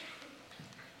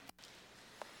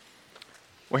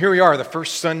Well, here we are, the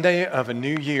first Sunday of a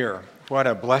new year. What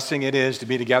a blessing it is to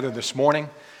be together this morning,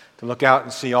 to look out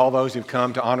and see all those who've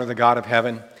come to honor the God of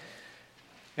heaven.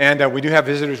 And we do have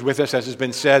visitors with us, as has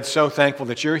been said. So thankful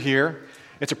that you're here.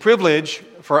 It's a privilege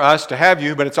for us to have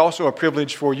you, but it's also a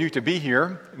privilege for you to be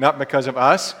here, not because of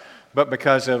us, but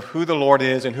because of who the Lord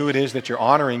is and who it is that you're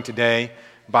honoring today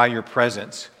by your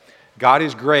presence. God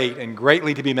is great and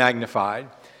greatly to be magnified,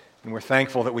 and we're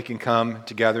thankful that we can come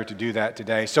together to do that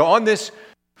today. So on this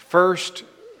first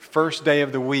day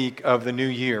of the week of the new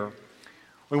year,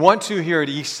 we want to, here at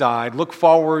Eastside, look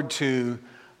forward to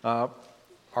our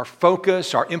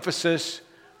focus, our emphasis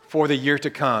for the year to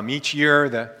come. Each year,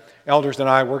 the elders and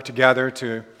I work together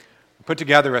to put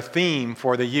together a theme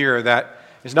for the year that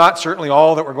is not certainly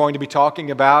all that we're going to be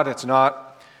talking about. It's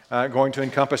not going to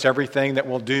encompass everything that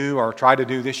we'll do or try to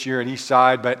do this year at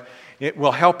Eastside, but it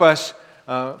will help us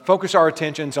focus our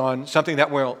attentions on something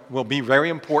that will be very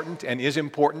important and is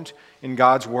important in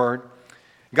God's Word.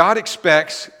 God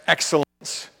expects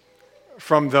excellence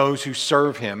from those who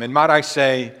serve Him. And might I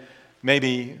say,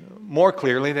 maybe more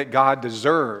clearly, that God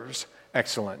deserves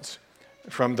excellence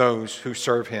from those who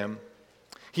serve Him.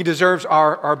 He deserves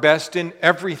our best in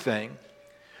everything,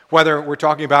 whether we're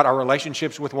talking about our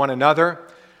relationships with one another,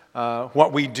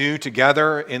 what we do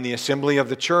together in the assembly of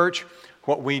the church,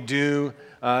 what we do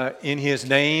in His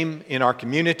name, in our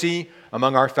community,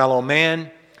 among our fellow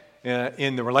men,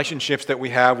 in the relationships that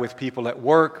we have with people at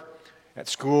work, at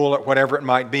school, or whatever it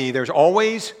might be. There's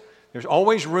always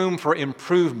room for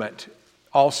improvement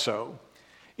also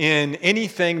in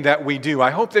anything that we do.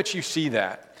 I hope that you see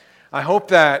that. I hope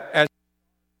that as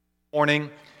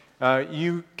morning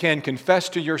you can confess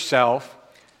to yourself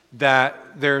that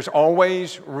there's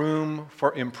always room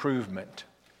for improvement.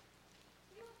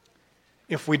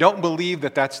 If we don't believe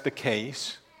that that's the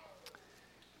case,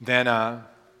 then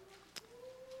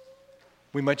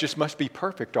we must be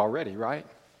perfect already, right?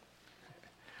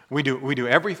 We do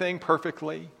everything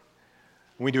perfectly.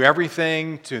 We do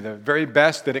everything to the very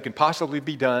best that it could possibly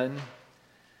be done.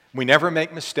 We never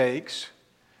make mistakes.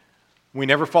 We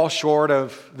never fall short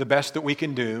of the best that we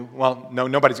can do. Well, no,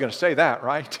 nobody's going to say that,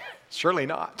 right? Surely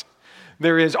not.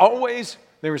 There is always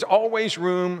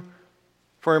room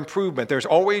for improvement. There's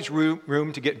always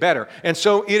room to get better. And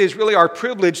so it is really our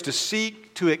privilege to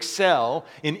seek to excel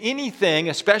in anything,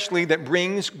 especially that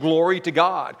brings glory to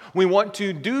God. We want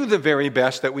to do the very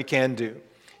best that we can do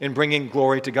in bringing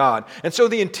glory to God. And so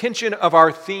the intention of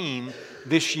our theme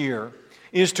this year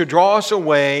is to draw us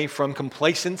away from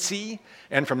complacency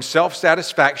and from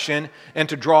self-satisfaction and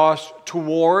to draw us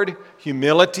toward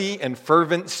humility and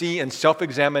fervency and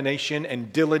self-examination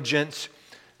and diligence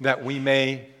that we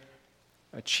may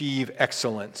achieve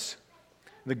excellence.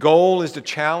 The goal is to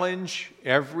challenge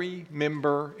every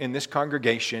member in this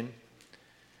congregation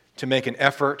to make an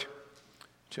effort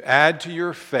to add to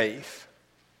your faith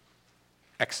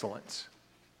excellence.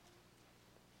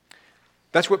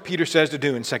 That's what Peter says to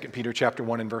do in 2 Peter chapter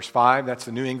 1 and verse 5. That's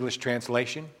the New English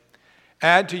translation.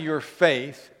 Add to your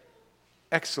faith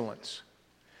excellence.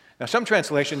 Now, some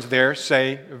translations there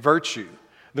say virtue.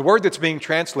 The word that's being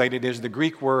translated is the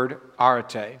Greek word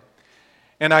arete.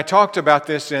 And I talked about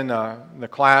this in the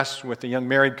class with the young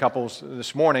married couples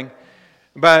this morning,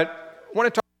 but I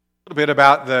want to talk a little bit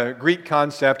about the Greek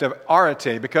concept of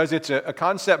arete because it's a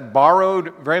concept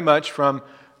borrowed very much from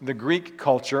the Greek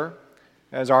culture,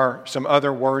 as are some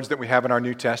other words that we have in our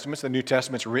New Testaments. The New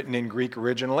Testament's written in Greek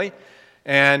originally.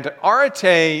 And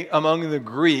arete among the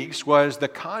Greeks was the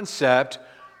concept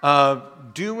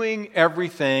of doing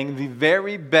everything the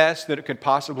very best that it could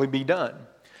possibly be done.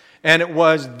 And it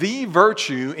was the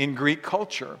virtue in Greek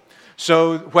culture.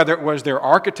 So whether it was their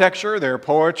architecture, their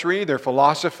poetry, their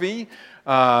philosophy,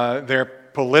 their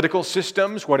political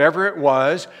systems, whatever it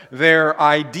was, their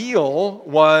ideal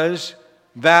was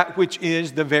that which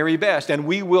is the very best. And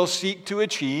we will seek to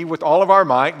achieve with all of our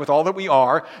might, with all that we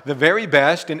are, the very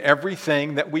best in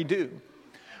everything that we do.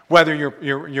 Whether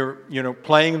you're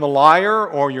playing the lyre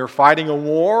or you're fighting a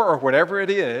war or whatever it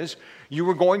is, you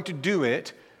were going to do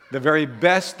it the very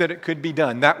best that it could be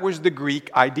done. That was the Greek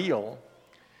ideal.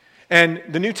 And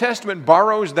the New Testament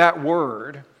borrows that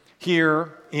word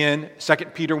here in 2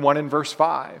 Peter 1 and verse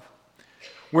 5.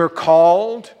 We're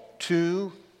called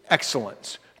to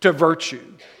excellence, to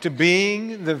virtue, to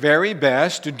being the very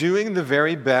best, to doing the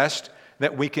very best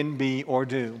that we can be or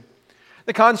do.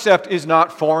 The concept is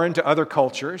not foreign to other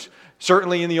cultures.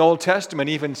 Certainly in the Old Testament,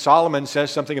 even Solomon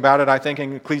says something about it, I think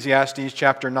in Ecclesiastes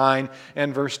chapter 9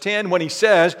 and verse 10, when he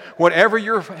says, whatever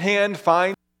your hand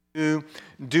finds to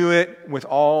do it with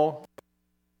all,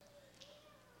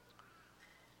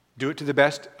 do it to the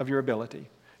best of your ability.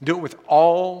 Do it with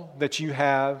all that you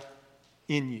have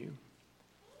in you.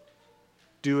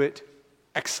 Do it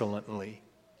excellently.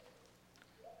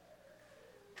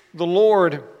 The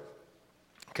Lord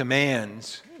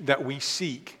commands that we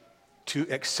seek to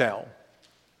excel.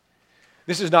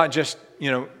 This is not just,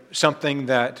 something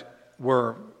that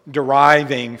we're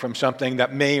deriving from something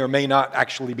that may or may not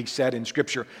actually be said in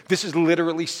Scripture. This is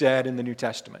literally said in the New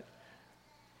Testament.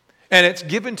 And it's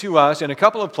given to us in a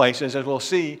couple of places, as we'll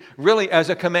see, really as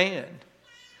a command.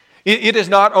 It is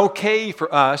not okay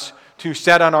for us to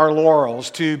sit on our laurels,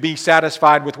 to be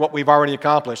satisfied with what we've already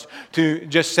accomplished, to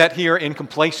just sit here in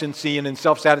complacency and in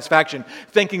self-satisfaction,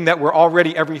 thinking that we're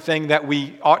already everything that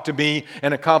we ought to be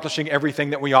and accomplishing everything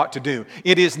that we ought to do.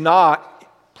 It is not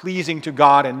pleasing to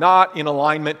God and not in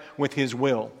alignment with His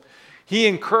will. He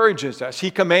encourages us,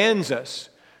 He commands us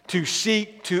to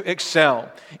seek to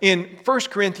excel. In 1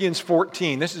 Corinthians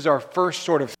 14, this is our first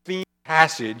sort of theme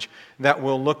passage that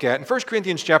we'll look at. In 1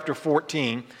 Corinthians chapter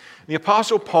 14, the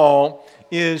Apostle Paul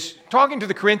is talking to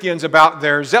the Corinthians about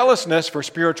their zealousness for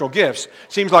spiritual gifts.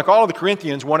 Seems like all of the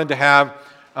Corinthians wanted to have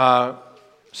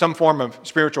some form of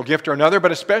spiritual gift or another,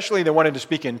 but especially they wanted to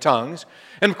speak in tongues.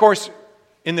 And of course,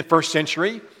 in the first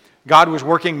century, God was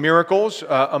working miracles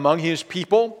among His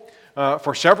people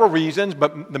for several reasons,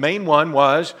 but the main one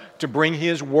was to bring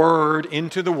His Word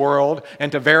into the world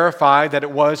and to verify that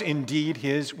it was indeed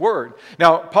His Word.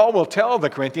 Now, Paul will tell the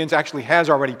Corinthians, actually has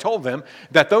already told them,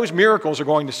 that those miracles are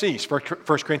going to cease. 1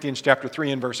 Corinthians chapter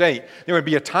 3 and verse 8. There would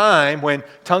be a time when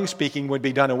tongue speaking would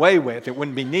be done away with. It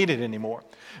wouldn't be needed anymore.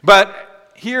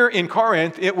 But here in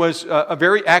Corinth, it was a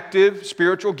very active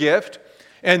spiritual gift,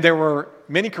 and there were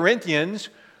many Corinthians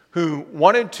who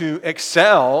wanted to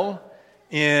excel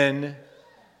in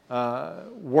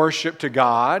worship to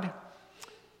God,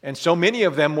 and so many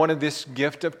of them wanted this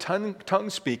gift of tongue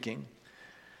speaking.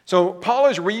 So Paul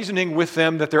is reasoning with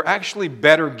them that there are actually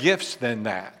better gifts than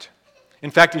that. In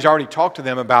fact, he's already talked to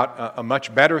them about a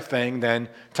much better thing than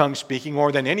tongue speaking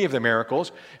or than any of the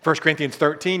miracles. 1 Corinthians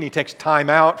 13, he takes time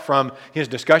out from his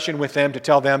discussion with them to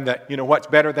tell them that, what's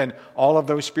better than all of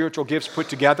those spiritual gifts put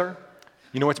together?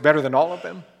 You know what's better than all of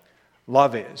them?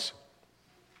 Love is.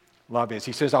 Love is.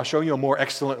 He says, I'll show you a more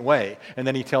excellent way. And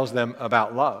then he tells them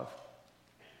about love.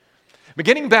 But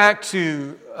getting back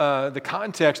to the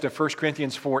context of 1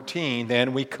 Corinthians 14,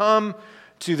 then we come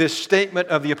to this statement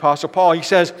of the Apostle Paul. He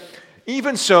says,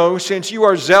 even so, since you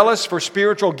are zealous for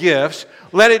spiritual gifts,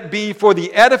 let it be for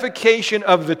the edification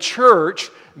of the church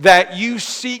that you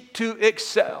seek to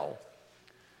excel.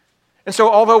 And so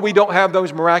although we don't have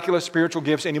those miraculous spiritual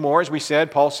gifts anymore, as we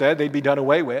said, Paul said, they'd be done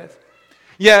away with.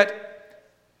 Yet,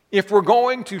 if we're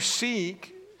going to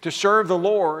seek to serve the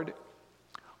Lord,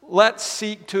 let's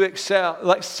seek to excel.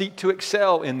 Let's seek to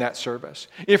excel in that service.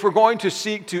 If we're going to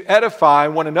seek to edify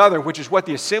one another, which is what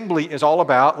the assembly is all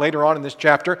about, later on in this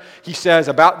chapter, he says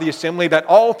about the assembly that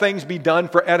all things be done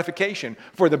for edification,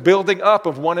 for the building up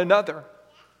of one another.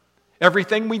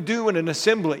 Everything we do in an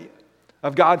assembly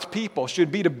of God's people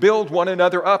should be to build one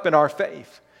another up in our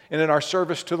faith and in our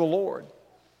service to the Lord.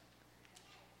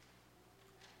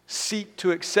 Seek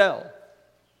to excel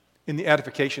in the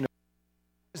edification.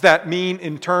 What does that mean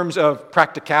in terms of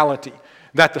practicality?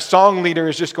 That the song leader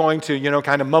is just going to,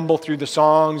 kind of mumble through the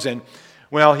songs and,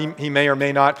 well, he may or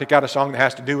may not pick out a song that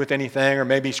has to do with anything or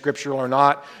maybe scriptural or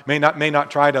not. May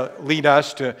not try to lead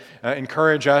us, to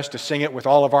encourage us to sing it with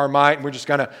all of our might. And we're just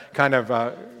going to kind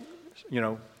of,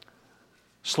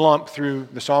 slump through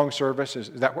the song service.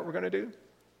 Is that what we're going to do?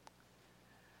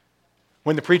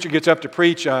 When the preacher gets up to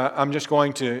preach, I'm just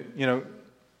going to,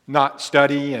 not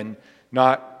study and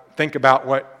not think about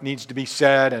what needs to be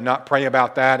said and not pray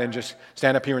about that and just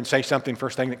stand up here and say something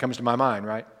first thing that comes to my mind,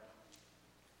 right?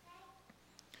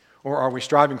 Or are we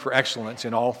striving for excellence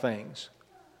in all things?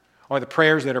 Are the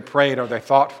prayers that are prayed, are they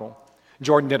thoughtful?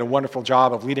 Jordan did a wonderful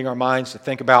job of leading our minds to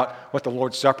think about what the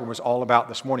Lord's Supper was all about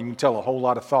this morning. You can tell a whole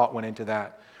lot of thought went into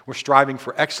that. We're striving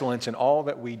for excellence in all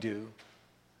that we do.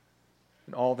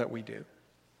 In all that we do.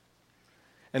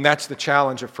 And that's the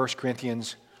challenge of 1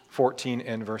 Corinthians 14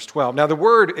 and verse 12. Now, the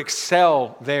word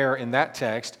excel there in that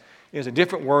text is a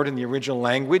different word in the original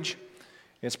language.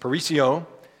 It's perisio,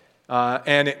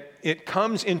 and it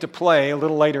comes into play a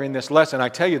little later in this lesson. I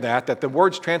tell you that the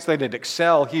words translated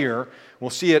excel here, we'll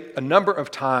see it a number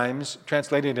of times,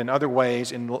 translated in other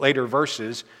ways in later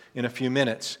verses in a few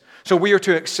minutes. So we are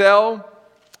to excel,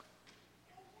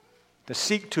 to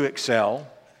seek to excel,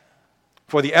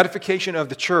 for the edification of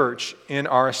the church in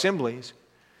our assemblies.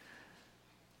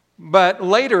 But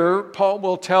later, Paul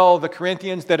will tell the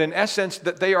Corinthians that in essence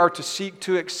that they are to seek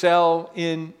to excel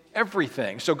in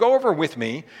everything. So go over with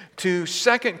me to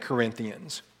 2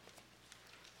 Corinthians.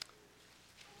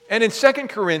 And in 2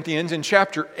 Corinthians, in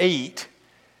chapter 8,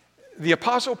 the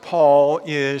Apostle Paul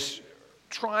is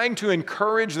trying to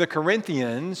encourage the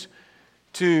Corinthians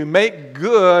to make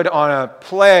good on a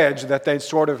pledge that they'd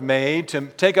sort of made to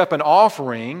take up an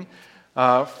offering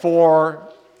for,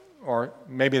 or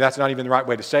maybe that's not even the right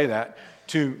way to say that,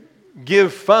 to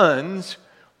give funds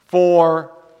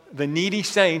for the needy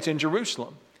saints in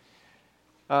Jerusalem.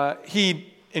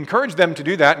 He encouraged them to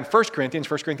do that in 1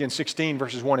 Corinthians 16,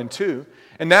 verses 1 and 2.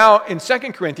 And now in 2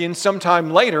 Corinthians,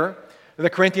 sometime later, the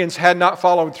Corinthians had not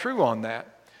followed through on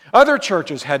that. Other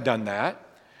churches had done that.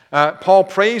 Paul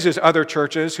praises other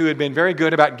churches who had been very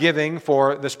good about giving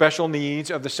for the special needs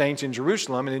of the saints in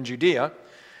Jerusalem and in Judea.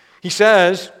 He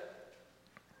says,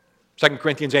 2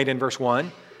 Corinthians 8 and verse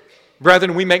 1,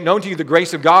 "Brethren, we make known to you the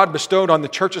grace of God bestowed on the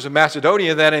churches of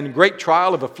Macedonia, that in great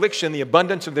trial of affliction, the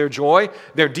abundance of their joy,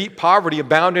 their deep poverty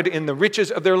abounded in the riches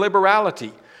of their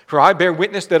liberality. For I bear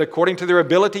witness that according to their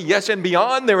ability, yes, and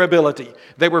beyond their ability,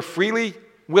 they were freely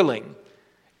willing,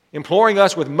 imploring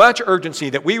us with much urgency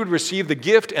that we would receive the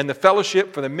gift and the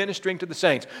fellowship for the ministering to the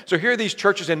saints." So here are these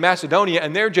churches in Macedonia,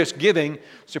 and they're just giving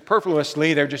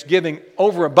superfluously. They're just giving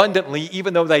overabundantly,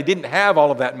 even though they didn't have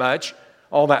all that much,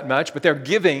 but they're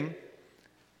giving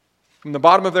from the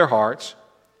bottom of their hearts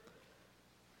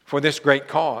for this great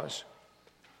cause.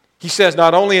 He says,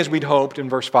 not only as we'd hoped in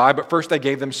verse 5, but first they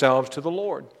gave themselves to the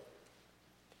Lord.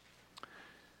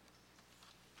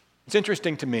 It's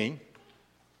interesting to me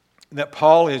that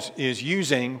Paul is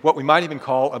using what we might even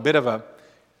call a bit of a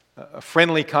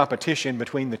friendly competition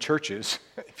between the churches,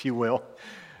 if you will,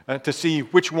 to see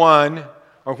which one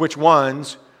or which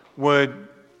ones would,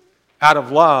 out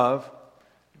of love,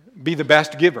 be the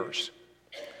best givers.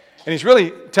 And he's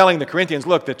really telling the Corinthians,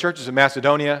 look, the churches of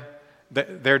Macedonia,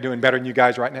 they're doing better than you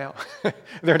guys right now.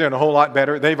 They're doing a whole lot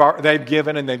better. They've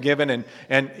given,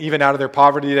 and even out of their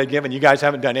poverty they've given. You guys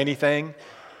haven't done anything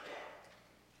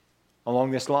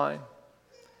along this line.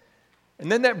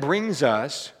 And then that brings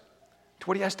us to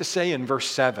what he has to say in verse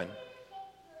 7.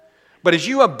 "But as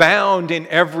you abound in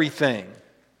everything,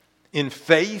 in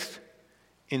faith,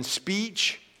 in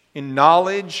speech, in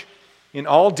knowledge, in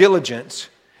all diligence,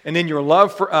 and in your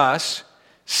love for us,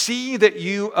 see that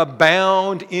you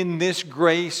abound in this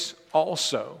grace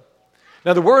also."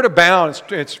 Now the word abound,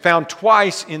 it's found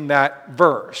twice in that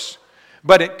verse,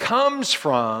 but it comes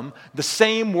from the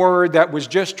same word that was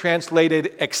just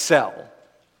translated excel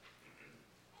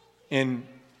in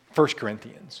 1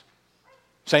 Corinthians.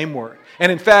 Same word.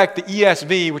 And in fact, the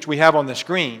ESV, which we have on the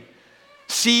screen,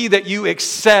 "See that you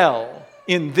excel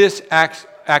in this act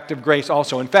of grace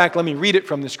also." In fact, let me read it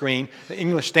from the screen, the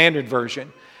English Standard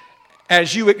Version.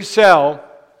 "As you excel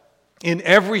in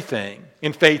everything,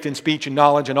 in faith, in speech, in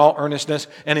knowledge, in all earnestness,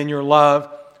 and in your love,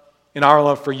 in our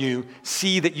love for you,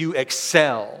 see that you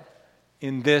excel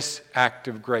in this act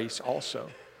of grace also."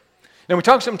 Now, we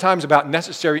talk sometimes about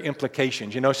necessary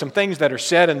implications, some things that are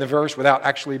said in the verse without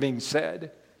actually being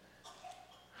said.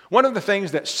 One of the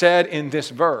things that's said in this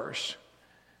verse,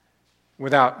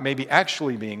 without maybe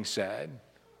actually being said,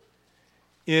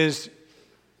 is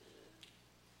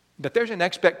that there's an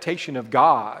expectation of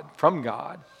God, from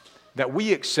God, that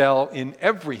we excel in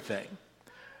everything.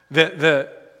 The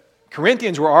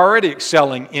Corinthians were already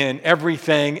excelling in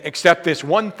everything except this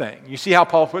one thing. You see how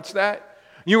Paul puts that?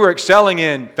 You were excelling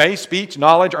in faith, speech,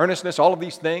 knowledge, earnestness, all of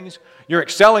these things. You're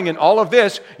excelling in all of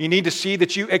this. You need to see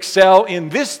that you excel in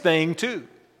this thing too.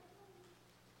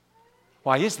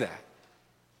 Why is that?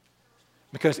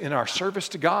 Because in our service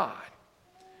to God,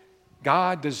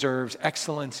 God deserves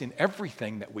excellence in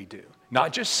everything that we do.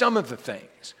 Not just some of the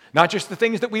things. Not just the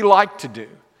things that we like to do.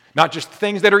 Not just the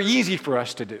things that are easy for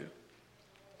us to do.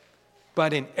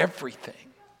 But in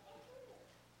everything.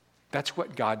 That's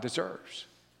what God deserves.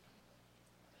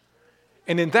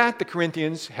 And in that, the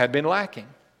Corinthians had been lacking.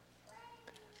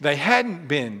 They hadn't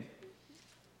been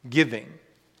giving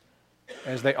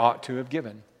as they ought to have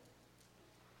given.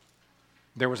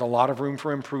 There was a lot of room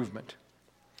for improvement.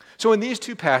 So in these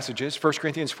two passages, 1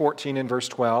 Corinthians 14 and verse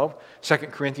 12, 2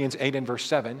 Corinthians 8 and verse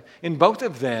 7, in both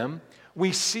of them,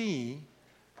 we see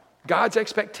God's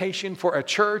expectation for a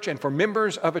church and for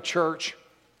members of a church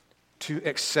to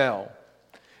excel.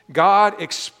 God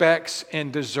expects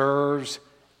and deserves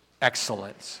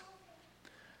excellence.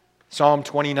 Psalm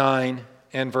 29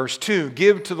 and verse 2,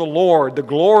 "Give to the Lord the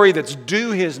glory that's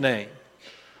due His name.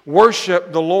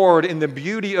 Worship the Lord in the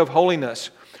beauty of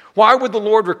holiness." Why would the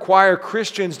Lord require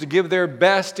Christians to give their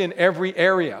best in every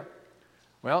area?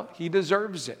 Well, He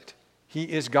deserves it. He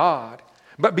is God.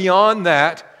 But beyond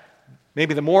that,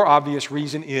 maybe the more obvious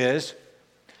reason is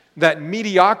that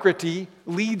mediocrity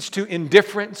leads to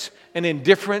indifference, and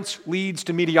indifference leads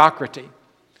to mediocrity.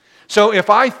 So if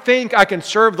I think I can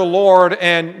serve the Lord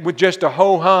and with just a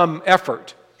ho-hum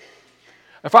effort,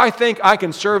 if I think I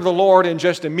can serve the Lord in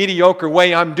just a mediocre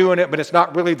way, I'm doing it, but it's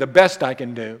not really the best I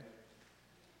can do,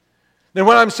 then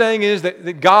what I'm saying is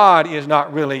that God is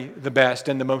not really the best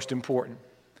and the most important.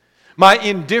 My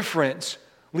indifference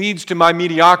leads to my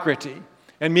mediocrity,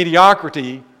 and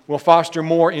mediocrity will foster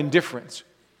more indifference.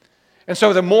 And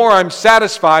so the more I'm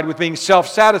satisfied with being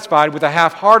self-satisfied with a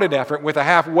half-hearted effort, with a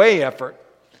halfway effort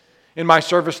in my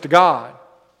service to God,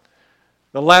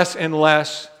 the less and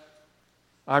less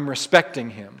I'm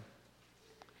respecting Him,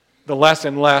 the less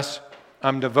and less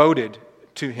I'm devoted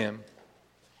to Him.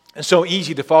 It's so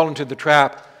easy to fall into the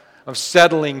trap of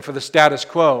settling for the status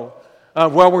quo.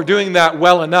 Well, we're doing that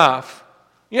well enough.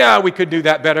 Yeah, we could do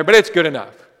that better, but it's good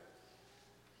enough.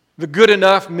 The good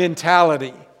enough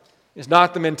mentality is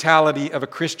not the mentality of a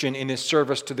Christian in his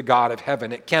service to the God of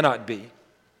heaven. It cannot be.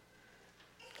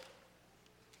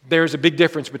 There's a big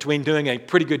difference between doing a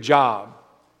pretty good job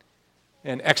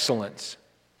and excellence.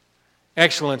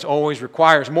 Excellence always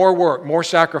requires more work, more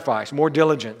sacrifice, more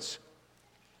diligence.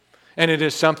 And it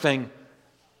is something,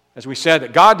 as we said,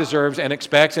 that God deserves and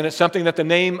expects, and it's something that the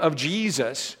name of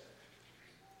Jesus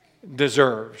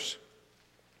deserves.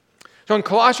 So in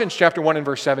Colossians chapter 1 and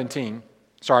verse 17,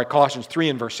 Colossians 3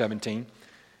 and verse 17,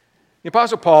 the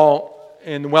Apostle Paul,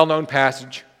 in the well-known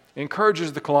passage,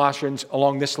 encourages the Colossians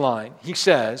along this line. He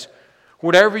says,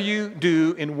 "Whatever you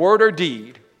do in word or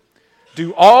deed,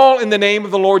 do all in the name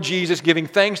of the Lord Jesus, giving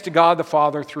thanks to God the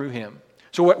Father through Him."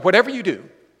 So whatever you do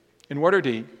in word or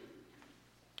deed,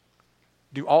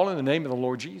 do all in the name of the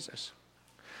Lord Jesus.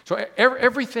 So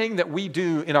everything that we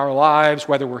do in our lives,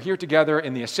 whether we're here together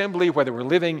in the assembly, whether we're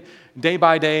living day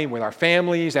by day with our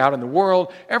families out in the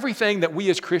world, everything that we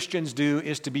as Christians do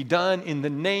is to be done in the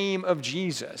name of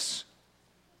Jesus.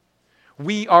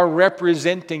 We are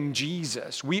representing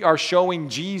Jesus. We are showing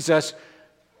Jesus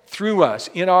through us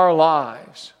in our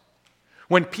lives.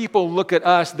 When people look at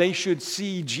us, they should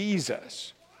see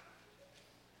Jesus.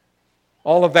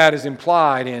 All of that is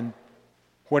implied in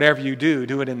whatever you do,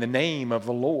 do it in the name of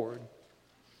the Lord.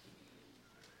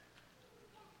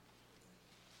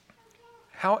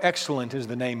 How excellent is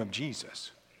the name of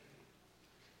Jesus?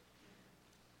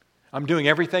 I'm doing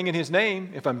everything in His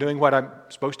name if I'm doing what I'm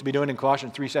supposed to be doing in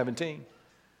Colossians 3:17.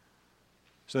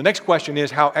 So the next question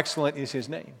is, how excellent is His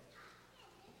name?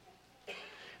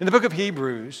 In the book of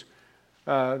Hebrews,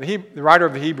 the writer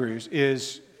of the Hebrews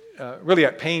is really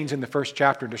at pains in the first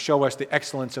chapter to show us the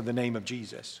excellence of the name of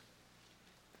Jesus.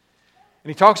 And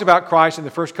he talks about Christ in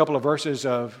the first couple of verses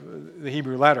of the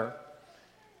Hebrew letter,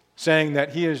 saying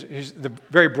that He is the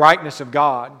very brightness of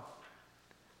God.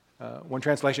 One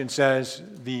translation says,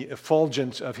 the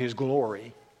effulgence of His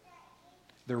glory,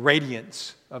 the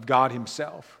radiance of God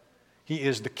Himself. He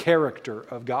is the character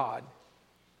of God.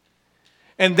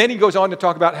 And then he goes on to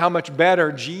talk about how much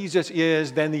better Jesus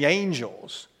is than the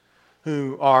angels,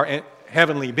 who are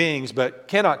heavenly beings but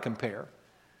cannot compare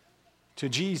to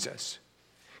Jesus.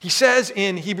 He says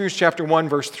in Hebrews chapter 1,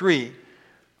 verse 3,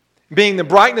 "Being the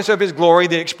brightness of His glory,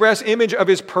 the express image of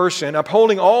His person,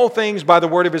 upholding all things by the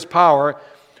word of His power,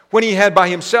 when He had by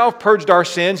Himself purged our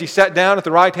sins, He sat down at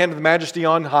the right hand of the Majesty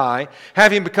on high,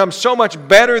 having become so much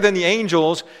better than the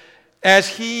angels, as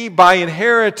He by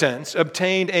inheritance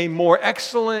obtained a more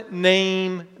excellent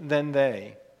name than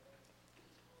they."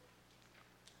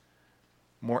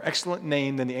 More excellent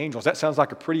name than the angels. That sounds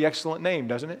like a pretty excellent name,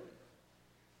 doesn't it?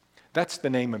 That's the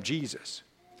name of Jesus.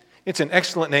 It's an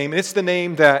excellent name. It's the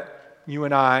name that you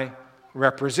and I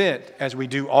represent as we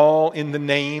do all in the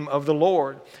name of the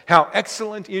Lord. How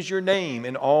excellent is your name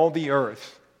in all the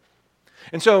earth.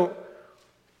 And so,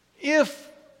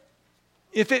 if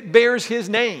it bears His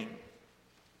name,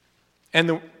 and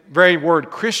the very word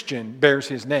Christian bears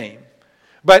His name,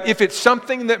 but if it's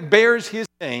something that bears His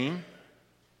name,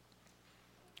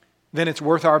 then it's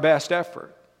worth our best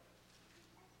effort.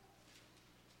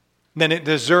 Then it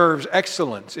deserves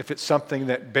excellence if it's something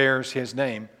that bears His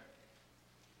name.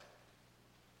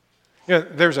 You know,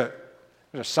 there's a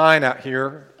sign out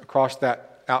here across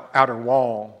that outer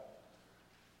wall.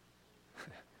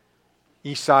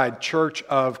 Eastside Church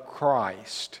of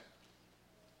Christ.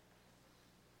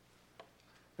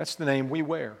 That's the name we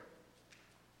wear.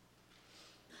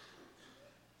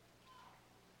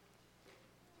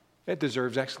 It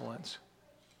deserves excellence.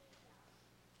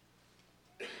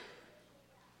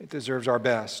 It deserves our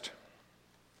best.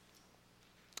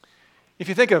 If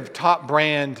you think of top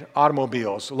brand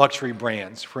automobiles, luxury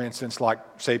brands, for instance, like,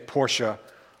 say, Porsche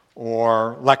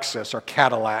or Lexus or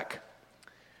Cadillac,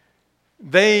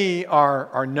 they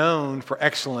are known for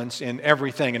excellence in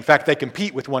everything. In fact, they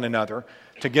compete with one another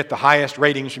to get the highest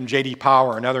ratings from J.D.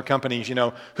 Power and other companies,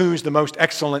 who's the most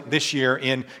excellent this year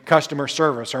in customer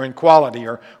service or in quality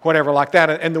or whatever like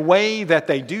that. And the way that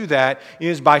they do that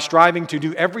is by striving to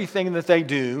do everything that they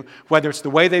do, whether it's the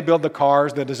way they build the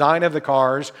cars, the design of the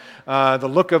cars, the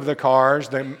look of the cars,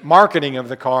 the marketing of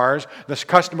the cars, the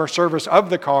customer service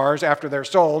of the cars after they're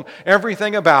sold,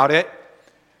 everything about it,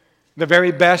 the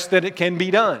very best that it can be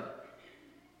done.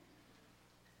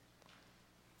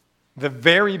 The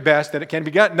very best that it can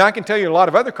be done. Now, I can tell you a lot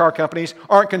of other car companies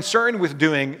aren't concerned with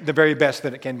doing the very best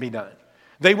that it can be done.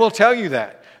 They will tell you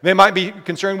that. They might be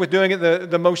concerned with doing it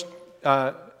the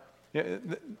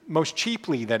most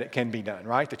cheaply that it can be done,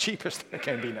 right? The cheapest that it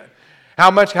can be done.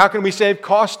 How can we save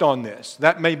cost on this?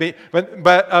 That may be, but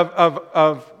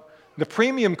of the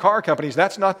premium car companies,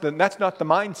 that's not the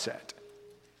mindset.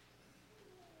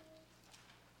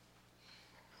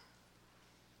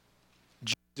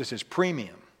 Jesus is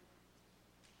premium.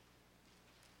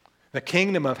 The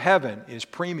kingdom of heaven is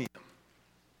premium.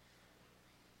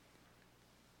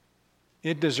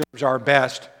 It deserves our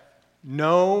best,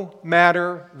 no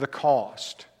matter the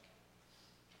cost.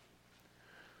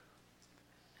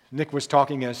 Nick was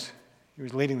talking as he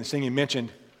was leading the singing. He mentioned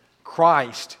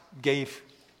Christ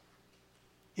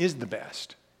is the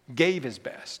best, gave his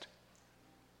best.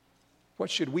 What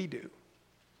should we do?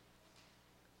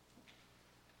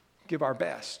 Give our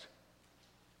best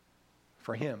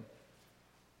for him.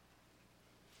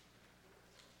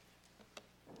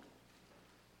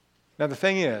 Now, the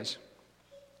thing is,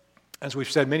 as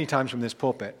we've said many times from this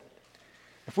pulpit,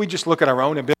 if we just look at our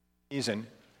own abilities and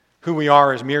who we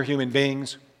are as mere human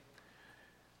beings,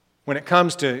 when it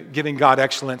comes to giving God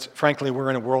excellence, frankly,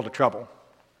 we're in a world of trouble.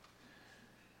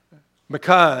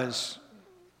 Because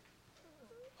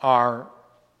our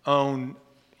own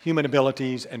human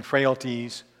abilities and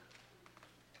frailties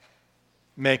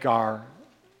make our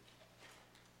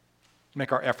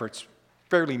efforts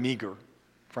fairly meager,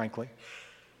 frankly.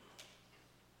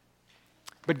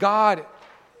 But God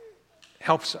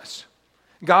helps us.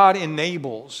 God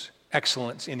enables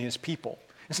excellence in his people.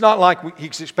 It's not like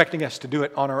he's expecting us to do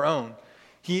it on our own.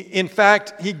 In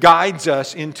fact, he guides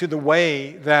us into the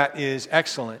way that is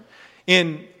excellent.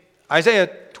 In Isaiah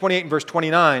 28 and verse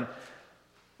 29,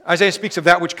 Isaiah speaks of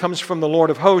that which comes from the Lord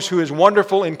of hosts, who is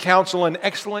wonderful in counsel and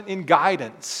excellent in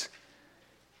guidance.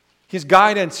 His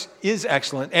guidance is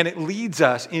excellent, and it leads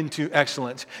us into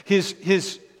excellence.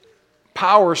 His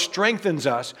power strengthens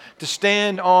us to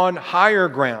stand on higher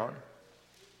ground.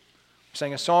 We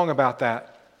sang a song about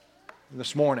that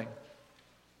this morning.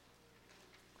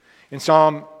 In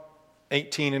Psalm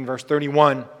 18 and verse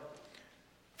 31,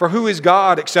 for who is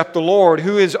God except the Lord?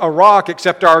 Who is a rock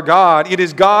except our God? It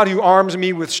is God who arms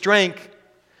me with strength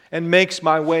and makes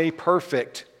my way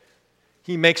perfect.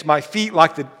 He makes my feet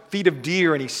like the feet of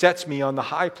deer, and he sets me on the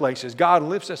high places. God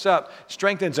lifts us up,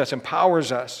 strengthens us,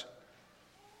 empowers us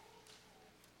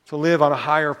to live on a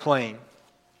higher plane,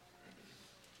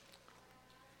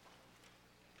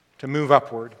 to move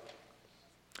upward.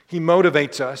 He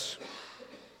motivates us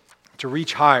to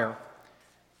reach higher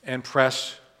and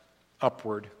press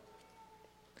upward.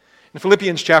 In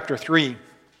Philippians chapter 3,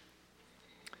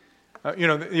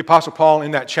 the Apostle Paul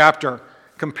in that chapter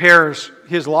compares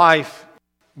his life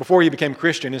before he became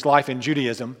Christian, his life in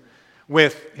Judaism,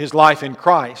 with his life in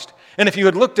Christ. And if you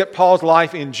had looked at Paul's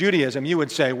life in Judaism, you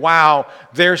would say, wow,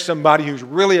 there's somebody who's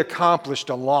really accomplished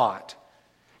a lot.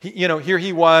 Here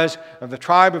he was of the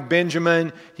tribe of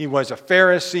Benjamin. He was a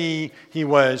Pharisee. He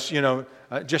was,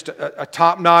 just a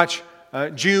top-notch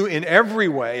Jew in every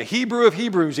way. A Hebrew of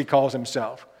Hebrews, he calls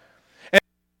himself. And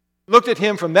if you looked at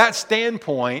him from that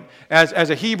standpoint, as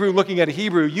a Hebrew looking at a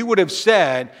Hebrew, you would have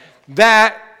said,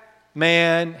 that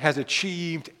man has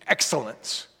achieved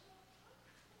excellence.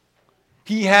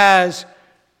 He has,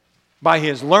 by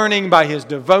his learning, by his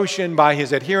devotion, by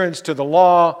his adherence to the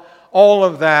law, all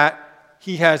of that,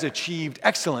 he has achieved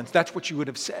excellence. That's what you would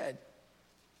have said.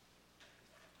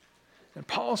 And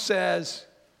Paul says,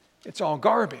 it's all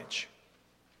garbage.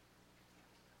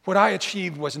 What I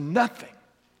achieved was nothing.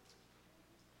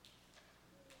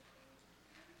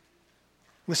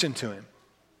 Listen to him.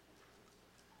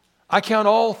 I count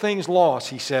all things lost,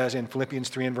 he says in Philippians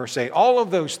 3 and verse 8. All of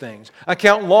those things. I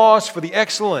count loss for the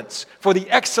excellence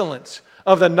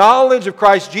of the knowledge of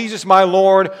Christ Jesus my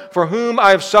Lord, for whom I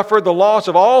have suffered the loss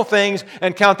of all things,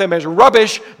 and count them as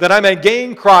rubbish, that I may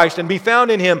gain Christ and be found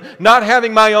in him, not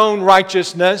having my own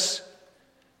righteousness.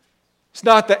 It's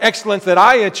not the excellence that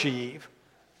I achieve,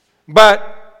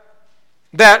 but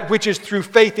that which is through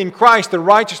faith in Christ, the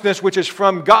righteousness which is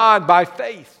from God by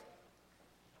faith.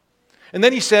 And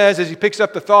then he says, as he picks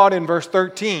up the thought in verse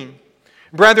 13,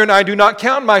 "Brethren, I do not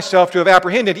count myself to have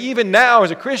apprehended, even now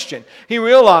as a Christian." He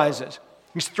realizes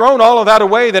he's thrown all of that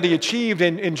away that he achieved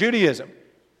in Judaism.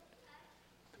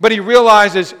 But he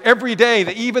realizes every day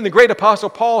that even the great apostle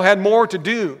Paul had more to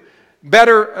do.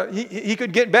 Better, he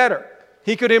could get better.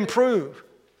 He could improve.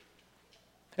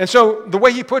 And so the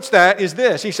way he puts that is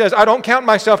this. He says, "I don't count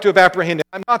myself to have apprehended.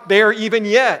 I'm not there even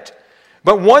yet.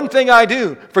 But one thing I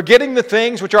do, forgetting the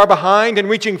things which are behind and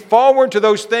reaching forward to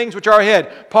those things which are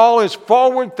ahead." Paul is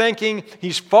forward thinking.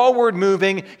 He's forward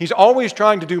moving. He's always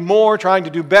trying to do more, trying to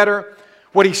do better.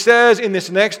 What he says in this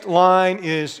next line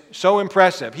is so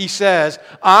impressive. He says,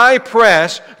 "I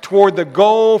press toward the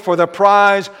goal for the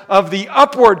prize of the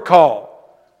upward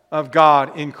call of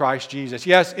God in Christ Jesus."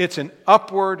 Yes, it's an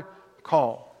upward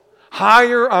call.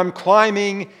 Higher I'm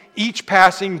climbing each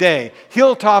passing day.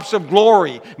 Hilltops of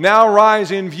glory now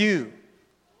rise in view.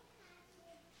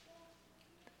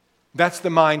 That's the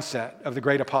mindset of the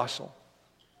great apostle.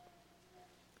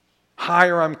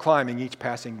 Higher I'm climbing each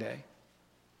passing day.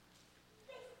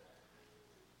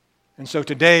 And so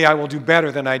today I will do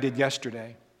better than I did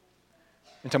yesterday.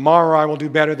 And tomorrow I will do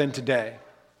better than today.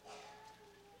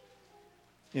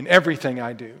 In everything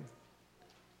I do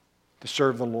to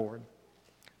serve the Lord.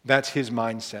 That's his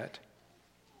mindset.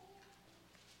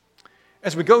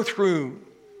 As we go through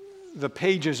the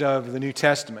pages of the New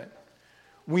Testament,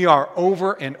 we are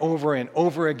over and over and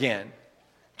over again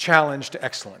challenged to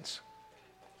excellence.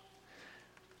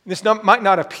 This might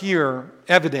not appear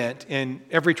evident in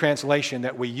every translation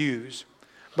that we use,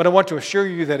 but I want to assure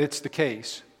you that it's the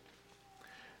case.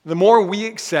 The more we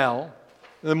excel,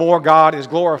 the more God is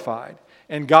glorified,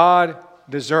 and God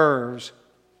deserves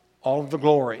all of the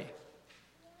glory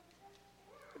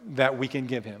that we can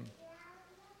give him.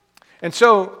 And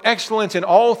so, excellence in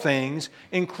all things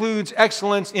includes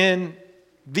excellence in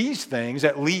these things,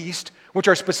 at least, which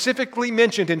are specifically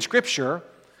mentioned in Scripture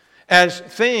as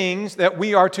things that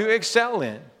we are to excel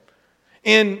in.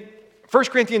 In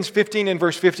 1 Corinthians 15 and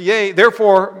verse 58,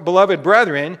 "Therefore, beloved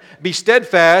brethren, be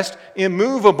steadfast,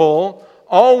 immovable,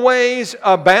 always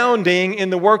abounding in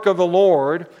the work of the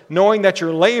Lord, knowing that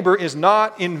your labor is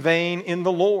not in vain in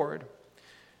the Lord."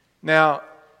 Now,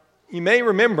 you may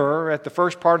remember at the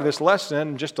first part of this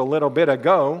lesson, just a little bit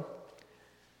ago,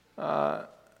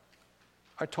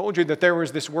 I told you that there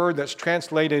was this word that's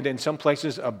translated in some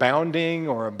places abounding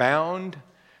or abound.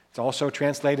 It's also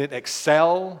translated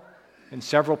excel in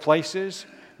several places.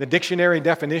 The dictionary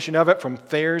definition of it from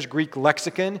Thayer's Greek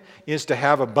lexicon is to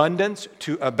have abundance,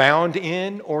 to abound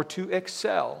in, or to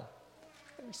excel.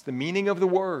 It's the meaning of the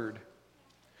word.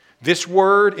 This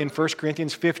word in 1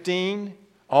 Corinthians 15,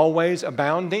 always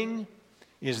abounding,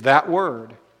 is that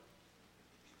word.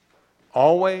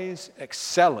 Always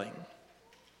excelling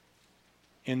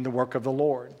in the work of the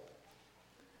Lord.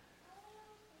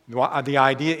 The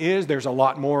idea is there's a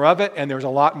lot more of it, and there's a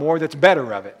lot more that's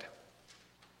better of it.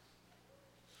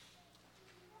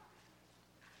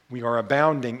 We are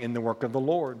abounding in the work of the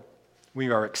Lord.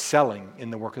 We are excelling in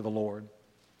the work of the Lord.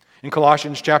 In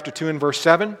Colossians chapter 2 and verse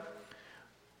 7,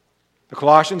 the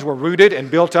Colossians were rooted and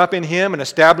built up in him and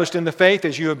established in the faith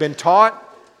as you have been taught,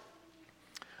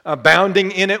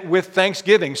 abounding in it with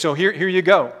thanksgiving. So here you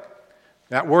go.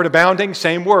 That word abounding,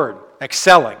 same word,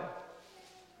 excelling.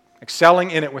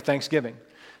 Excelling in it with thanksgiving.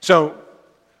 So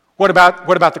what about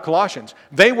the Colossians?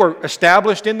 They were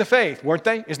established in the faith, weren't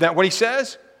they? Isn't that what he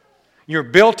says? You're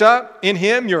built up in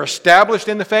him, you're established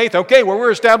in the faith. Okay, well,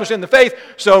 we're established in the faith,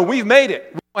 so we've made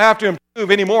it. We don't have to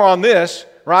improve anymore on this,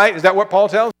 right? Is that what Paul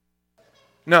tells us?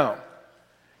 No.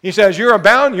 He says you're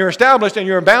established and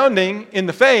you're abounding in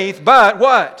the faith, but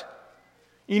what?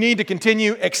 You need to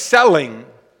continue excelling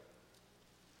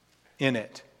in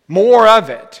it. More of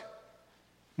it.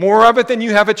 More of it than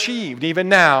you have achieved. Even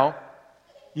now,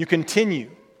 you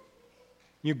continue.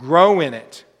 You grow in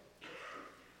it.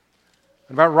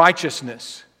 What about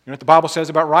righteousness? You know what the Bible says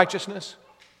about righteousness?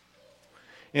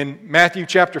 In Matthew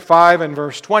chapter 5 and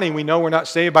verse 20, we know we're not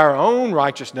saved by our own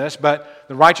righteousness, but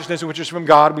the righteousness which is from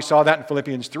God. We saw that in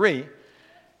Philippians 3.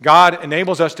 God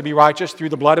enables us to be righteous through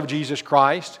the blood of Jesus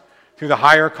Christ, through the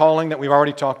higher calling that we've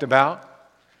already talked about,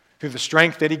 through the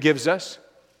strength that he gives us.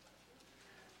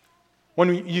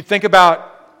 When you think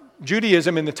about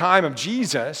Judaism in the time of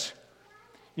Jesus,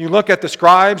 you look at the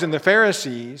scribes and the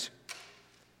Pharisees,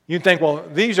 you think, well,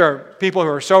 these are people who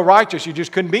are so righteous, you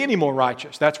just couldn't be any more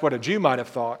righteous. That's what a Jew might have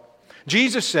thought.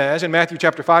 Jesus says in Matthew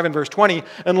chapter 5 and verse 20,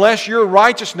 unless your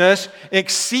righteousness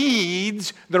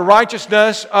exceeds the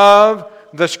righteousness of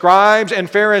the scribes and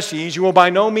Pharisees, you will by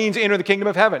no means enter the kingdom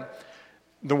of heaven.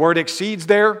 The word exceeds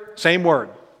there, same word.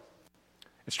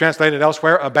 It's translated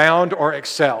elsewhere, abound or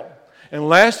excel.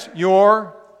 Unless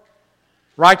your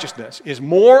righteousness is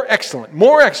more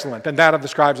excellent than that of the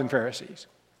scribes and Pharisees,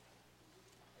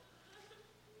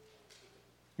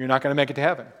 you're not going to make it to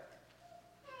heaven.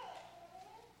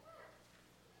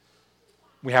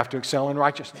 We have to excel in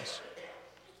righteousness.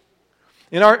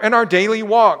 In our daily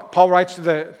walk, Paul writes to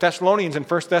the Thessalonians in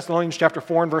 1 Thessalonians chapter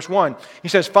 4 and verse 1. He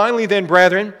says, "Finally then,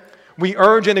 brethren, we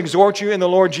urge and exhort you in the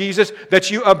Lord Jesus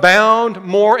that you abound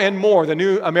more and more." The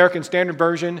New American Standard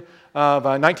Version of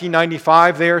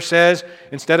 1995 there says,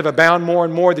 instead of abound more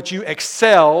and more, that you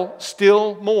excel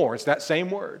still more. It's that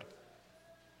same word.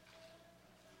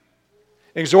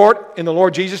 Exhort in the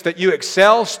Lord Jesus that you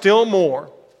excel still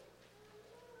more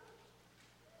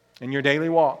in your daily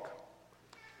walk.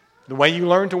 The way you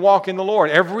learn to walk in the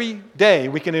Lord. Every day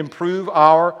we can improve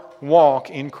our walk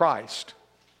in Christ.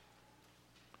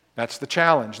 That's the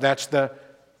challenge. That's the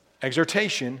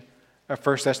exhortation of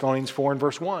 1 Thessalonians 4 and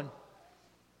verse 1.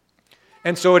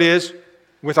 And so it is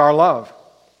with our love.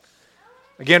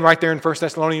 Again, right there in 1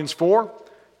 Thessalonians 4,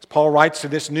 as Paul writes to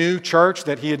this new church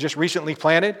that he had just recently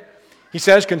planted, he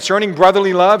says, "Concerning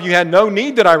brotherly love, you had no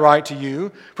need that I write to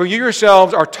you, for you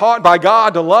yourselves are taught by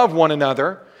God to love one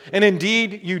another, and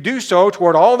indeed you do so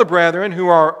toward all the brethren who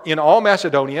are in all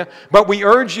Macedonia. But we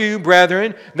urge you,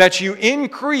 brethren, that you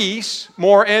increase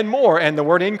more and more." And the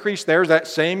word increase there is that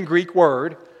same Greek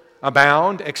word,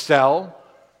 abound, excel,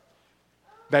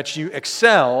 that you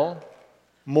excel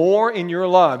more in your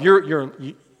love.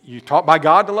 You're taught by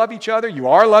God to love each other. You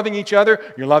are loving each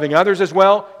other. You're loving others as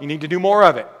well. You need to do more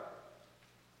of it.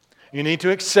 You need to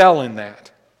excel in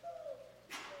that.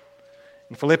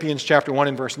 In Philippians chapter 1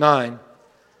 and verse 9,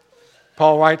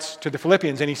 Paul writes to the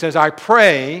Philippians and he says, "I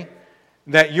pray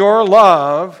that your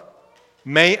love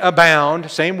may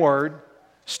abound," same word,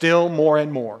 "still more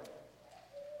and more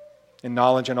in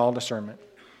knowledge and all discernment."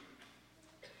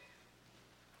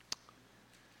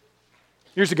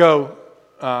 Years ago,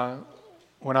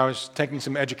 when I was taking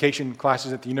some education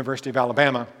classes at the University of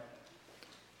Alabama,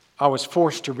 I was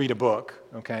forced to read a book,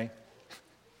 okay?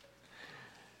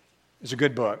 It's a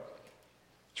good book.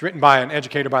 It's written by an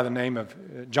educator by the name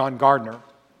of John Gardner,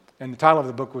 and the title of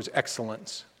the book was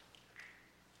Excellence.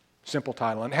 Simple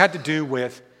title. And it had to do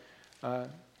with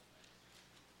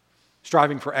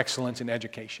striving for excellence in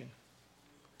education.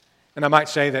 And I might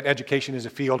say that education is a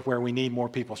field where we need more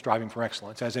people striving for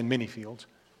excellence, as in many fields.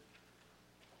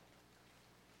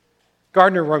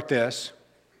 Gardner wrote this.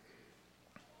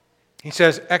 He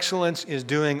says, "Excellence is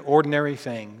doing ordinary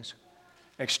things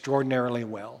extraordinarily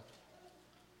well."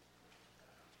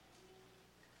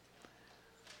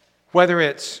 Whether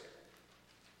it's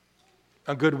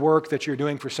a good work that you're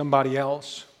doing for somebody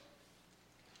else,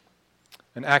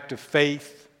 an act of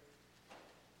faith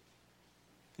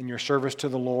in your service to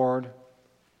the Lord,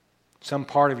 some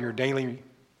part of your daily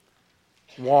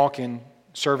walk in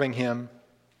serving Him,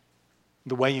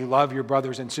 the way you love your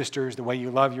brothers and sisters, the way you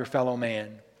love your fellow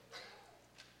man,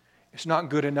 it's not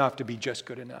good enough to be just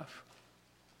good enough.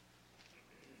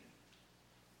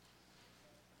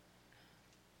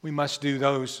 We must do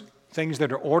those things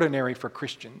that are ordinary for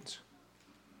Christians,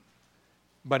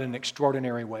 but in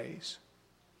extraordinary ways.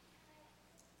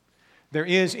 There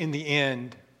is, in the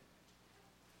end,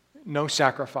 no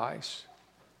sacrifice,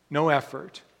 no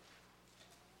effort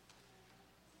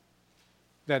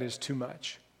that is too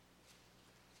much.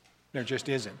 There just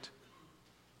isn't.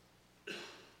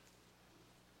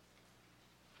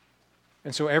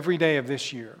 And so every day of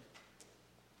this year,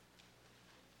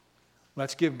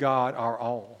 let's give God our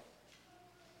all.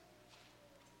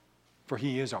 For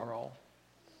He is our all.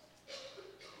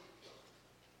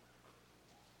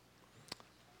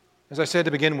 As I said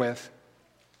to begin with,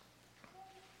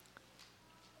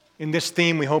 in this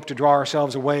theme we hope to draw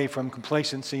ourselves away from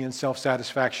complacency and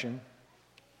self-satisfaction.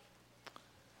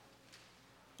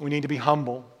 We need to be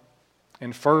humble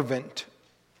and fervent,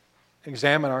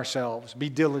 examine ourselves, be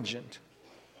diligent,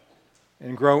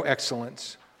 and grow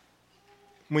excellence.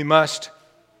 We must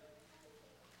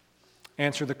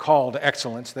answer the call to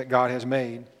excellence that God has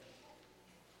made.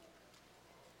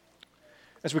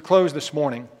 As we close this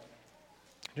morning,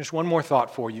 just one more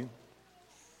thought for you.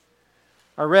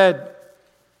 I read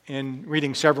in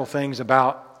reading several things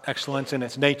about excellence and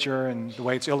its nature and the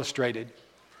way it's illustrated.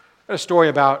 I read a story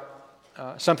about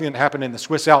something that happened in the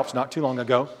Swiss Alps not too long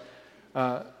ago.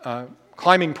 A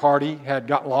climbing party had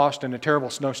got lost in a terrible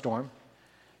snowstorm,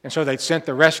 and so they'd sent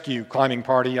the rescue climbing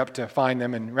party up to find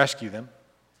them and rescue them.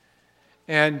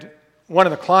 And one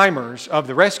of the climbers of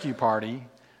the rescue party,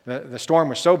 the storm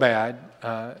was so bad,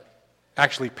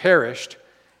 actually perished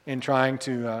in trying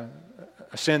to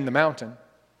ascend the mountain.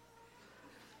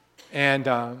 And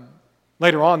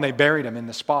later on, they buried him in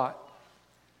the spot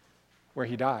where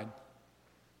he died.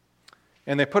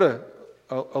 And they put a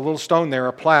little stone there,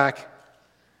 a plaque,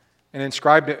 and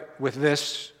inscribed it with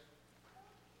this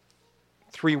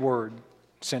 3-word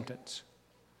sentence.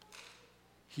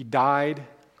 He died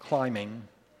climbing.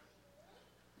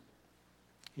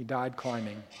 He died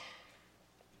climbing.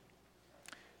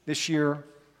 This year,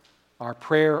 our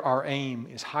prayer, our aim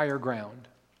is higher ground.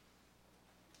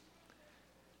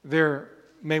 There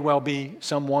may well be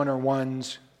some one or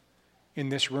ones in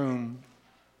this room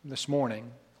this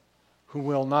morning who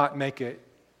will not make it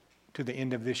to the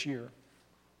end of this year.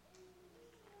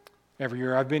 Every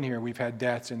year I've been here, we've had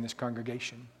deaths in this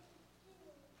congregation.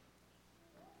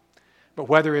 But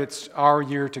whether it's our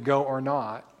year to go or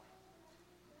not,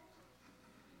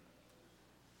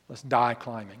 let's die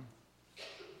climbing.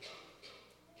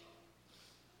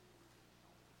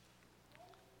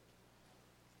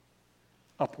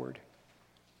 Upward.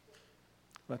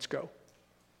 Let's go.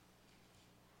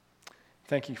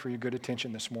 Thank you for your good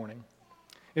attention this morning.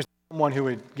 Is there someone who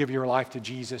would give your life to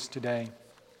Jesus today,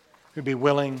 who'd be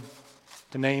willing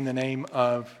to name the name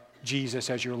of Jesus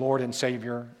as your Lord and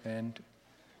Savior, and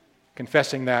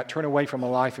confessing that, turn away from a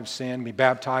life of sin, be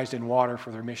baptized in water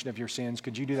for the remission of your sins?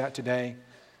 Could you do that today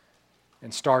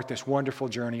and start this wonderful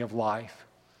journey of life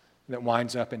that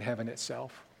winds up in heaven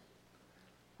itself?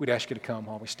 We'd ask you to come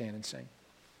while we stand and sing.